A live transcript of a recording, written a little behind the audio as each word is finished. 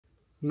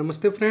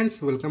Namaste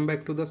friends, welcome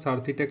back to the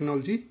Sarthi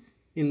Technology.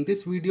 In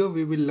this video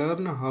we will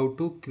learn how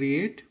to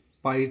create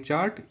pie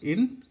chart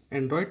in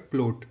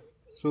Androidplot.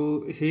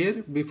 So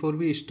here before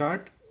we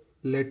start,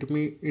 let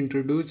me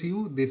introduce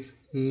you this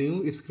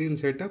new screen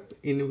setup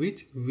in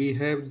which we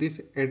have this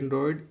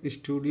Android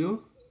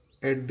Studio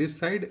at this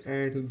side,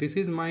 and this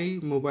is my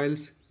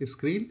mobile's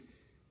screen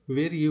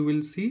where you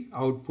will see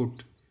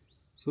output.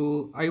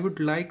 So I would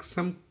like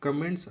some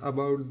comments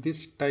about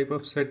this type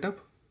of setup.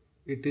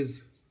 It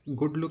is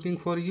good looking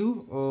for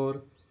you,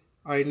 or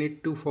I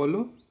need to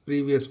follow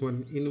previous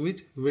one in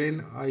which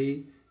when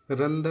I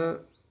run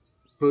the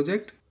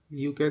project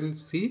you can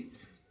see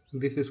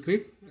this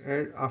script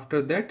and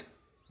after that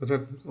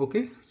run.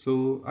 Okay,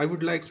 so I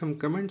would like some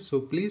comments,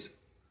 so please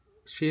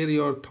share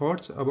your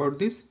thoughts about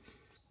this.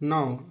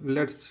 Now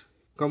let's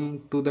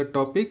come to the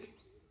topic.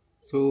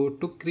 So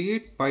to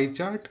create pie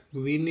chart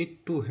we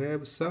need to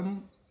have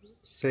some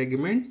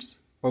segments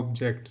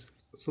objects.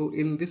 So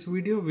in this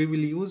video we will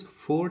use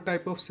four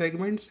type of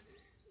segments,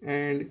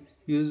 and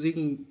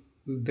using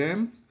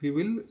them we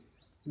will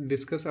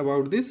discuss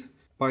about this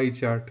pie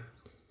chart.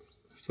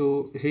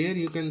 So here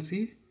you can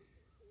see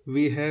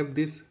we have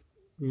this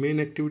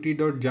main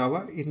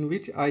activity.java in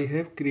which I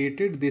have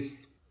created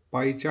this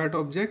pie chart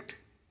object,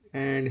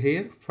 and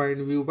here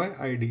find view by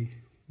id.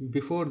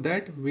 Before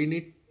that we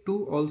need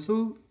to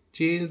also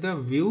change the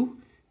view,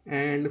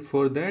 and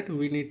for that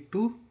we need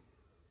to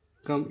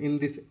come in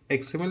this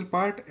XML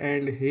part,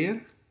 and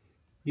here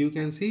you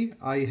can see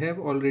I have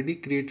already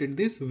created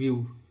this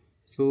view.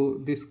 So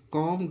this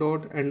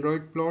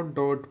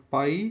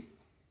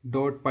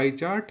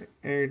com.androidplot.py.pychart,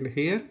 and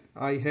here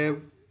I have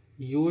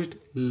used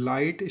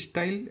light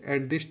style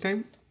at this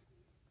time.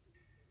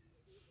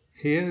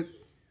 Here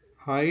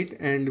height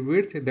and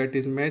width, that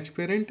is match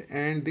parent,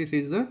 and this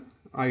is the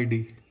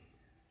ID.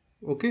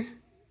 Okay,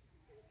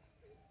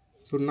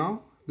 so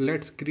now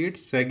let's create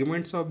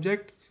segments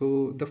object.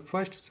 So the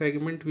first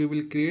segment we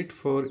will create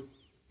for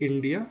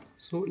India.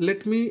 So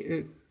let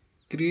me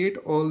create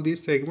all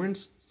these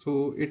segments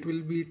so it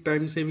will be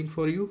time saving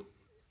for you.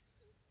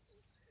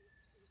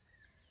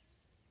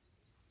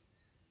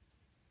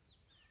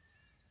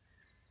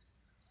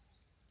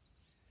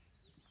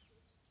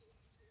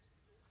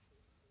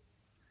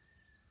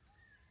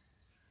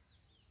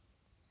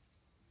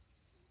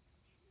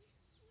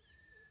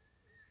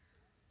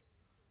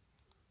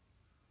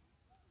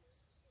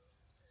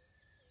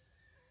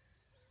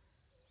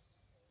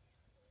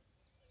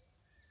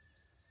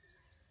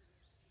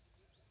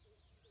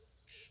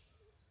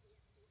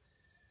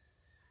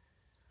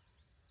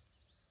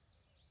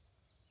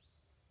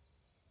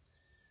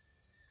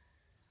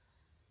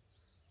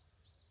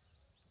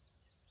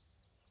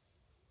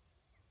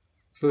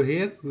 So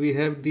here we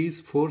have these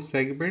four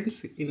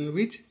segments in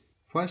which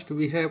first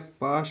we have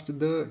passed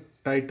the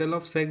title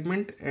of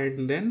segment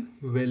and then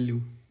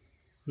value.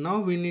 Now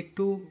we need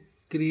to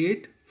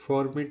create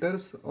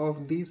formatters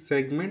of these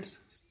segments.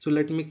 So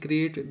let me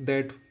create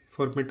that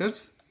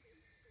formatters.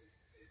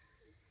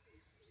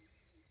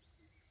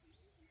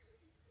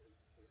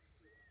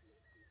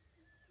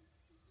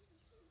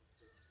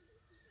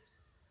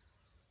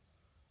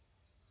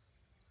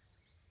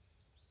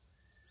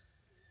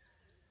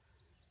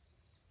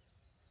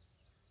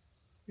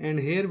 And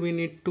here we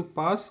need to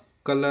pass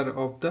color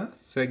of the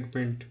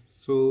segment.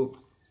 So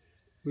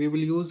we will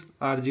use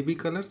RGB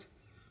colors.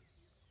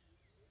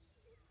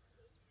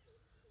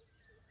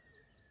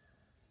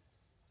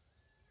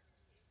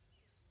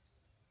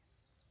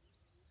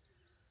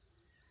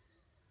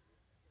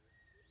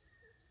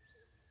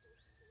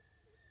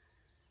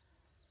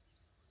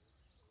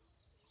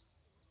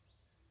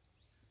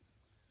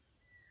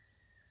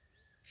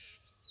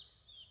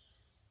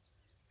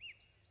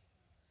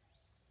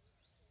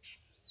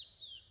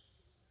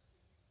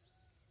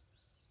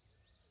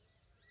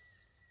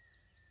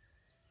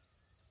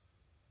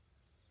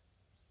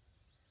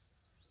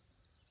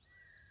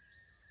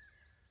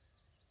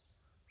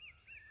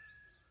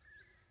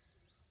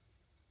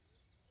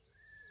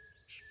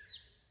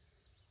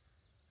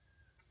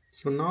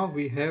 So now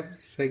we have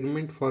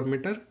segment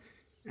formatter,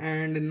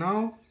 and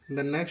now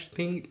the next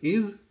thing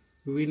is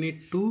we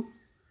need to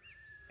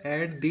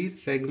add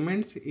these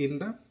segments in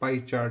the pie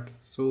chart.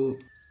 So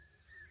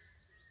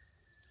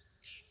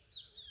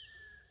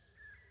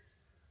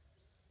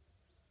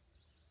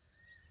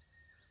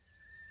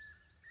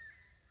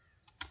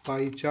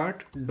pie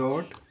chart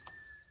dot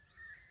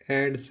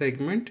add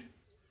segment,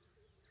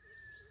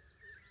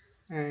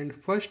 and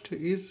first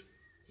is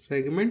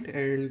segment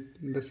and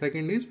the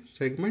second is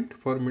segment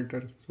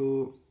formatter.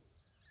 So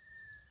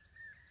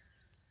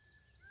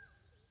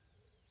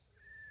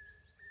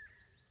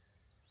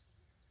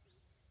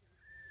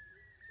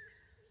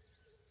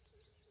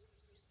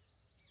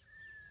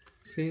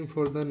same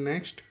for the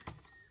next.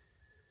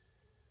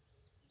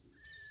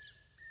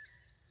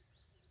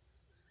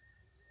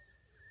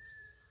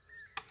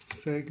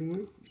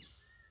 Segment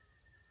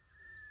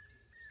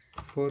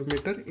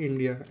formatter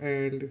India,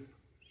 and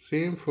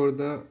same for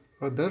the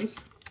others.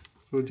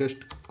 So just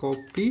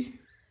copy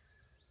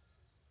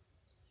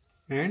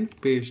and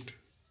paste.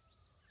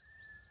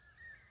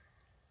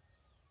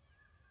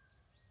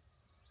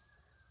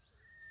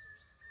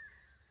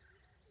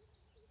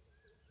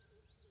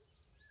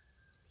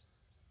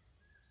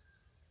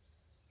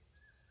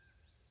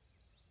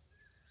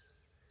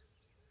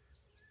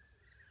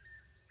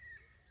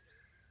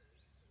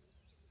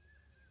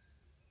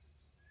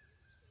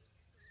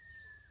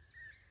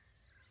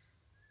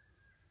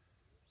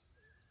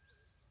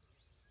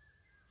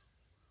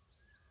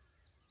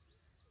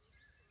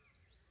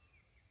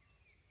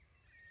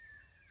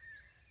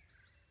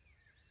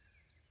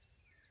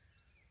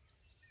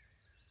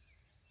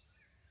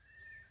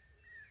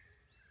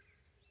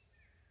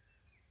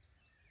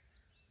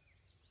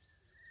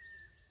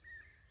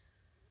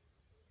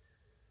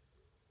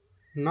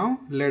 Now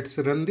let's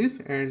run this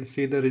and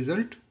see the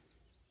result.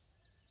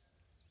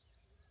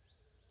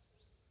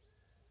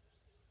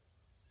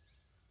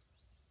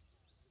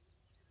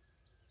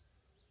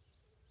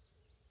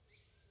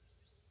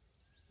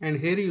 And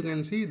here you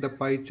can see the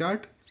pie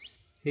chart.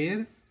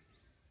 Here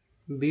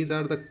these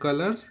are the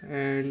colors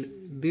and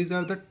these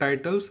are the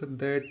titles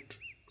that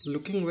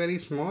looking very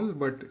small,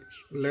 but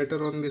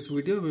later on this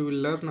video we will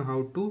learn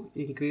how to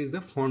increase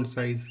the font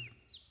size.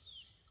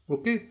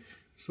 Okay,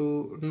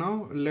 so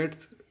now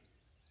let's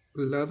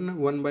learn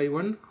one by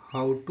one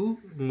how to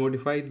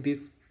modify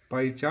this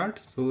pie chart.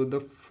 So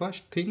the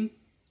first thing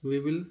we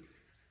will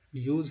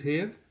use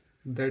here,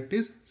 that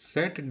is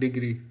set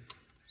degree.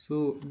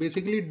 So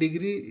basically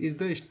degree is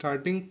the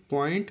starting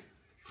point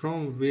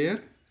from where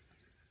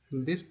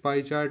this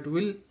pie chart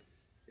will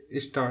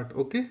start.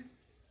 Okay,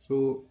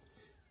 so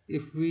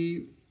if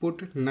we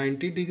put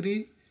 90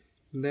 degree,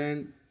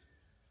 then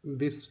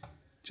this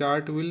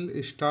chart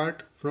will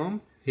start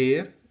from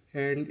here,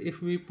 and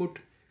if we put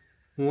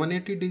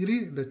 180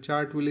 degree, the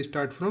chart will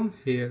start from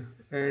here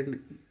and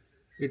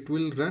it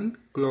will run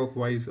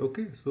clockwise.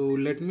 Okay, so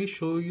let me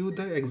show you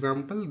the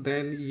example,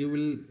 then you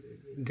will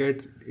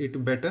get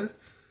it better.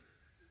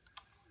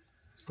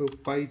 So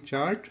pie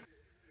chart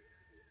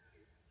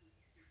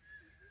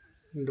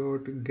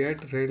dot get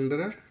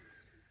renderer,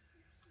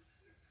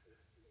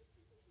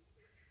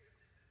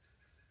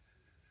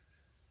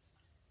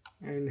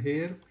 and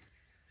here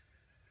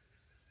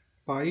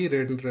pie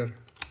renderer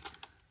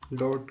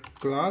dot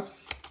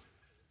class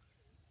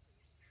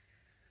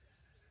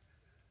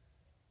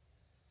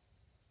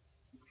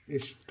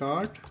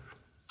start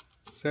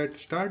set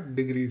start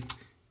degrees,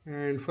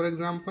 and for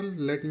example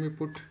let me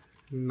put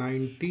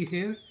 90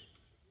 here,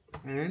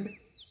 and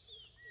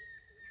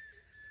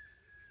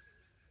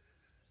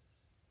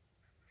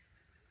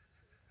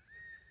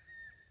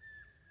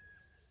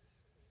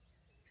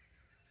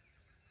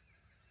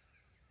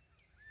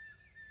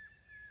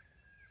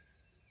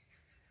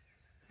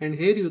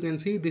here you can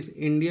see this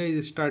India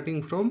is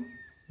starting from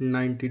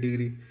 90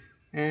 degree,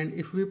 and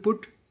if we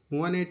put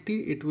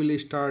 180 it will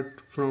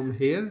start from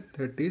here,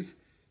 that is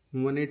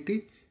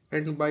 180,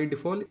 and by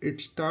default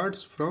it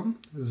starts from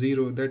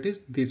 0, that is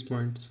this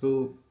point.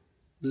 So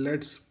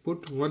let's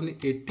put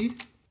 180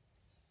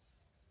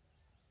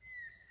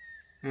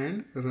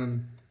 and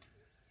run.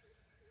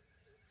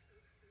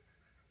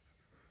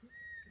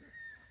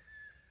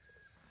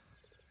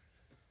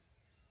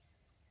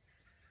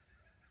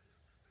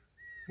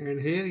 And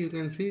here you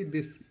can see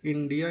this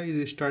India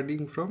is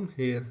starting from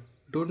here.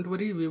 Don't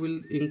worry, we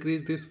will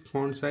increase this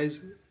font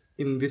size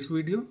in this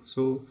video,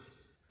 so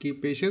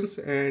keep patience.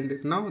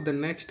 And now the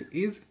next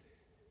is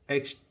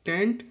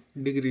extend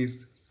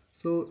degrees.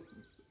 So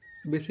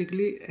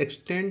basically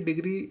extend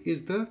degree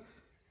is the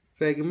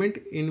segment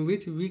in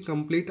which we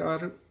complete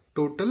our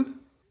total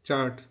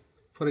charts.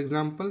 For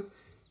example,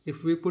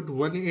 if we put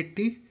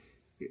 180,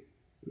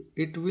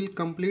 it will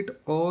complete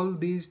all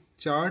these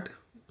chart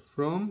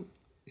from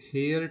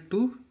here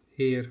to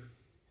here.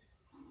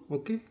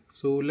 Okay,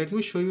 so let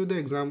me show you the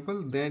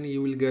example, then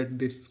you will get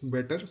this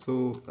better.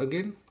 So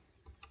again,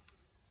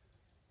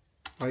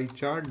 pie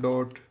chart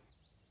dot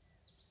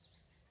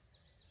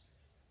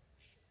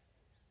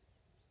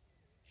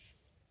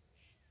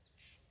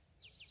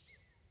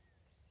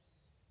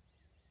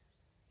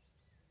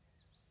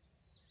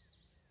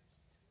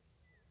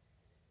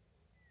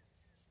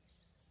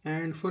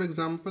and for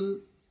example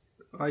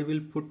I will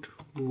put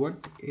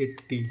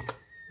 180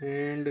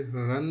 and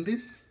run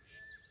this.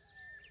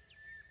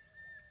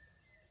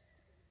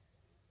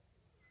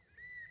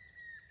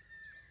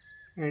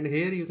 And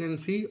here you can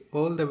see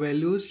all the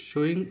values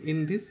showing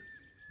in this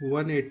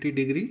 180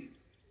 degree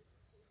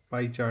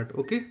pie chart.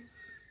 Okay,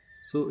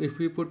 so if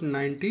we put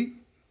 90,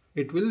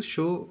 it will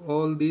show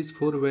all these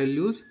 4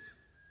 values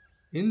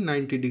in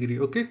 90 degree.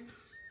 Okay,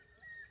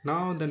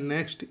 now the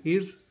next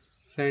is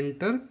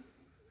center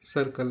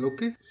circle.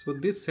 Okay, so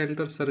this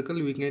center circle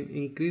we can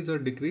increase or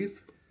decrease,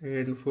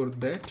 and for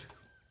that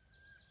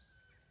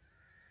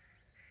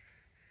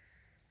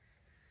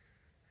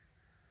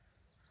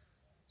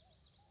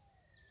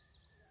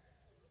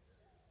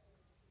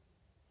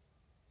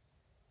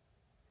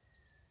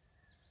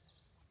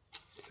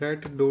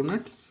set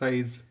donut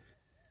size.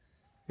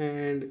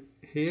 And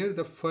here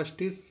the first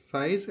is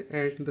size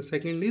and the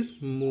second is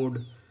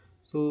mode.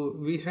 So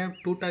we have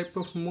two type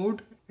of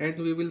mode, and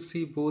we will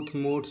see both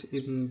modes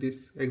in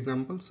this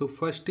example. So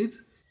first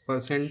is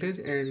percentage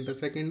and the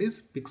second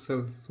is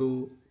pixel.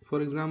 So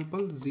for example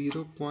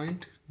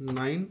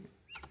 0.9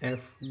 f,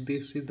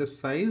 this is the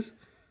size,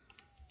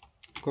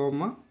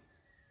 comma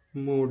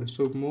mode.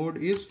 So mode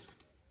is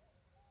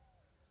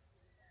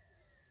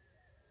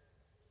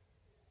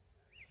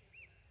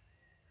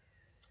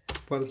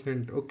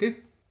percent. Okay,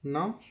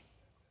 now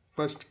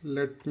first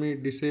let me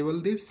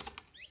disable this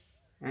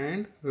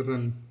and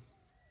run.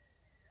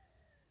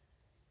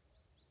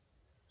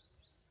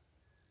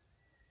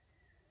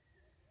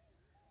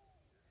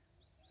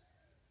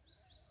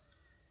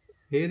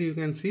 Here you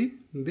can see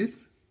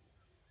this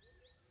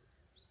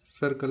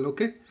circle.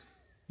 Okay,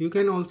 you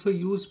can also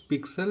use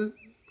pixel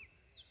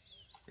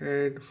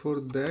and for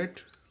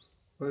that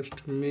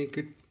first make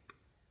it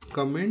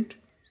comment,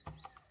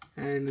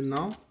 and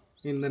now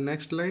in the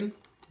next line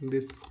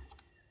this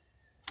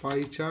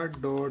pie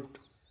chart dot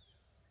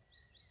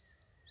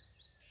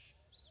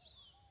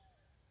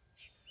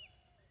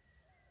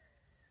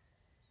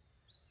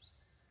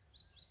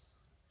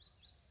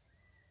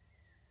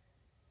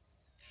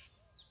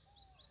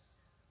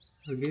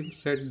again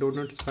set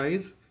donut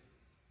size,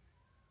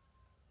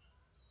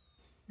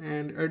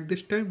 and at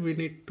this time we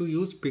need to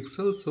use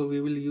pixels, so we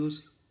will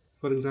use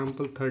for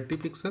example 30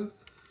 pixel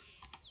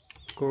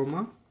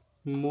comma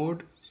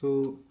mode,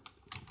 so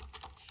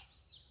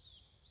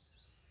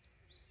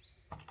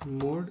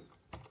mode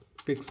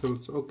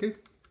pixels. Okay,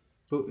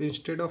 so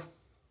instead of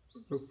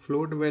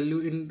float value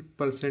in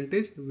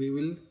percentage we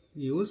will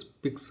use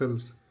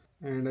pixels,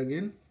 and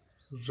again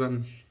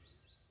run.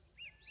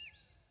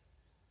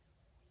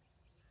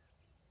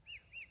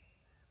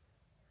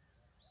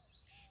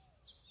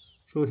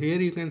 So here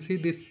you can see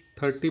this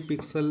 30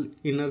 pixel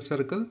inner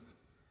circle,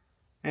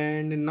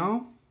 and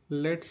now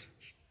let's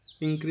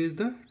increase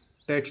the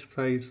text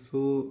size.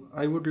 So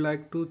I would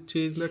like to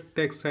change the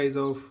text size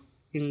of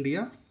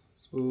India.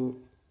 So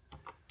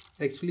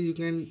actually you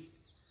can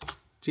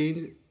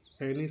change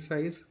any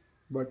size,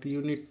 but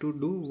you need to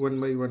do one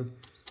by one.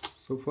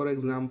 So for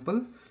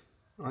example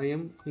I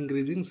am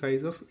increasing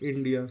size of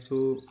India,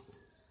 so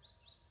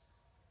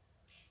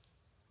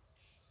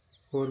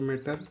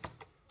formatter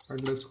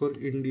underscore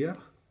India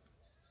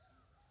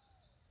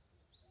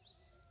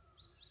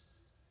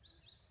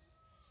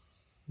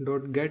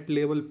dot get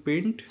label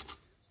paint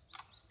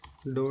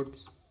dot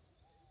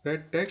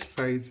set text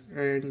size,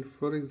 and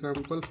for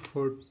example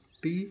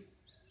 40,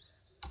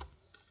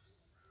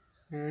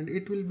 and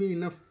it will be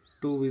enough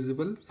to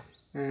visible,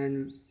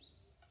 and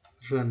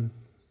run.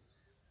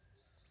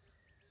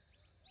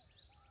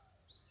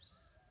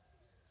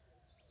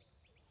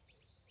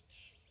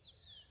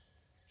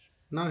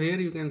 Now here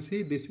you can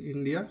see this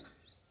India.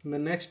 The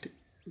next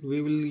we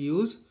will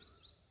use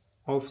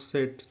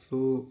offset,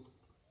 so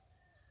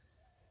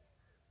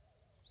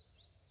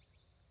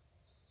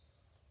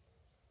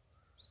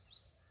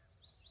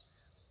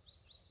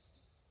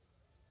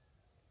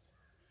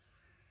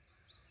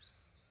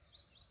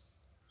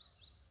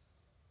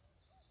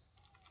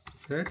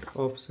set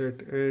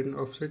offset, and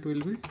offset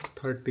will be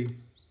 30.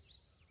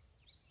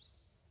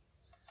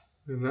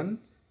 Run.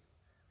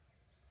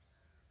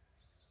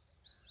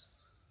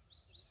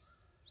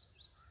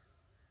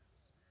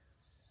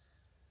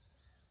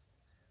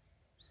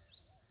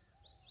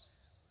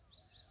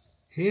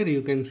 Here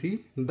you can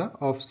see the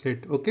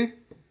offset. Okay,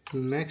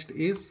 next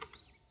is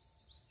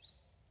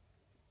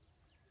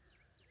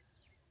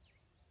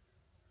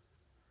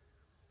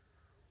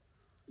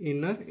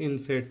inner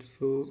inset,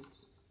 so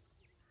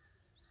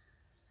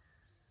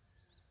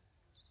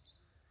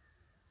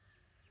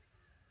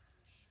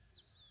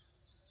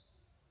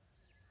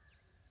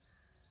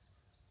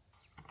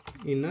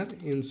inner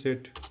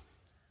inset,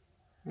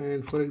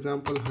 and for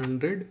example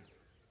 100,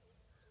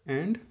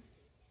 and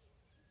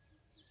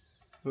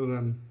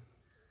run.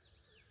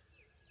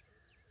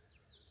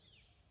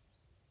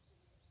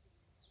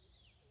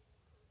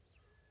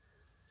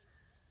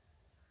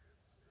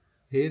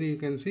 Here you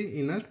can see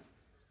inner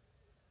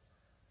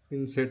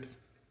inset.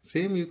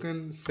 Same you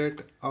can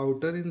set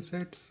outer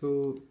inset,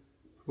 so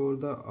for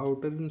the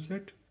outer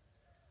inset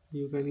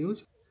you can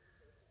use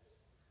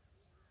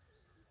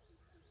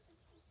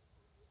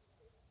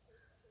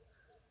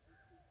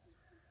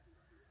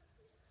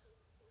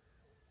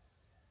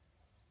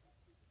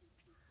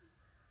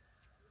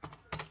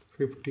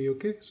 50.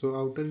 Okay, so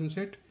outer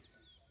inset.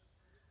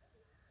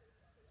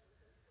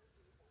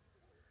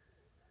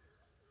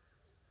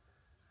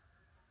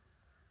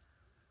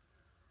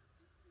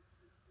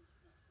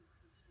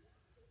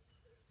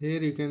 Here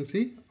you can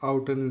see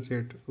outer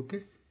inset.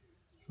 Okay,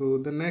 so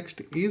the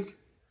next is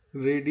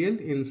radial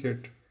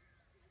inset.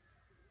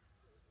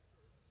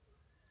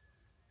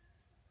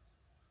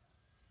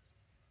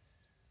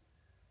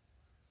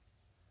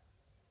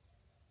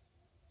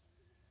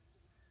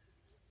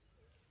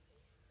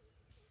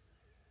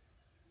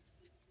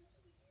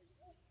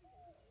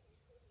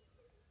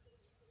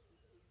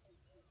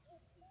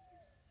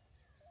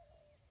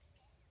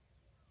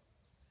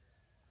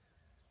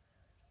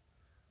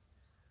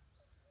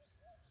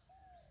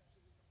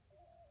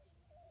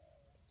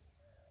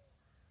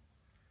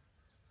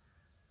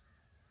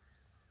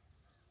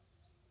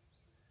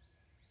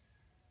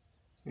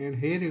 And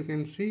here you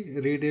can see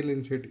radial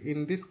inset.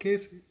 In this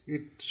case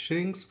it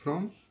shrinks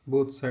from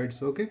both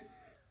sides. Okay,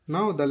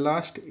 now the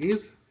last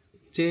is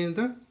change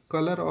the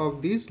color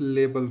of these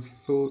labels.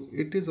 So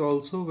it is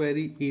also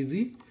very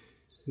easy.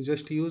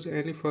 Just use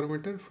any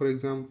formatter, for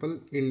example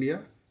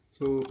India.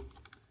 So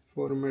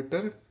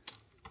formatter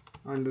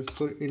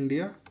underscore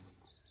India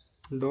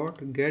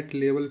dot get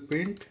label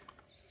paint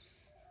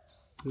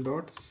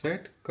dot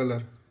set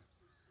color,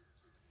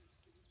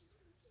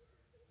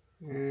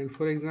 and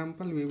for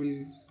example we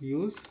will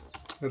use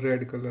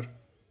red color.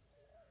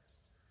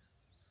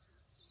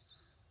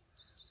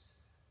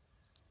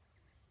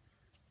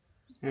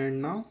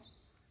 And now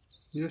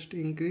just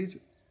increase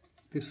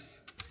this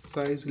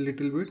size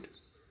little bit.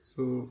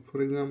 So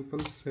for example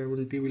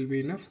 70 will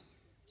be enough.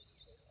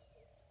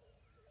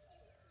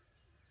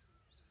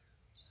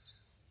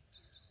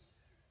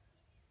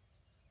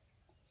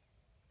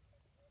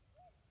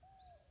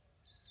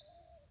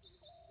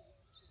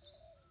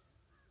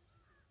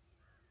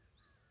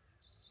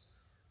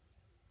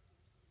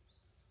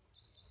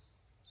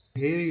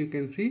 Here you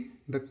can see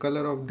the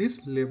color of this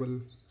label.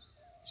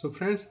 So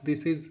friends,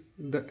 this is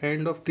the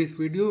end of this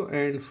video,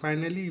 and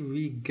finally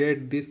we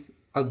get this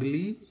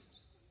ugly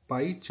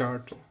pie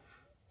chart.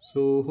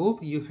 So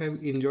hope you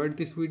have enjoyed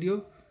this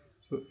video.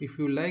 So if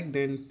you like,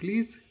 then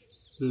please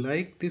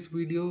like this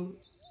video,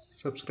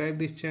 subscribe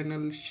this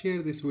channel,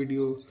 share this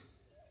video.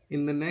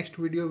 In the next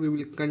video we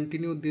will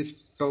continue this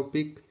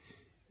topic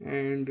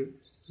and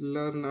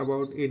learn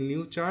about a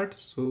new chart.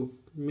 So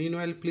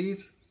meanwhile,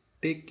 please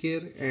take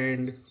care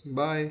and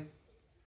bye.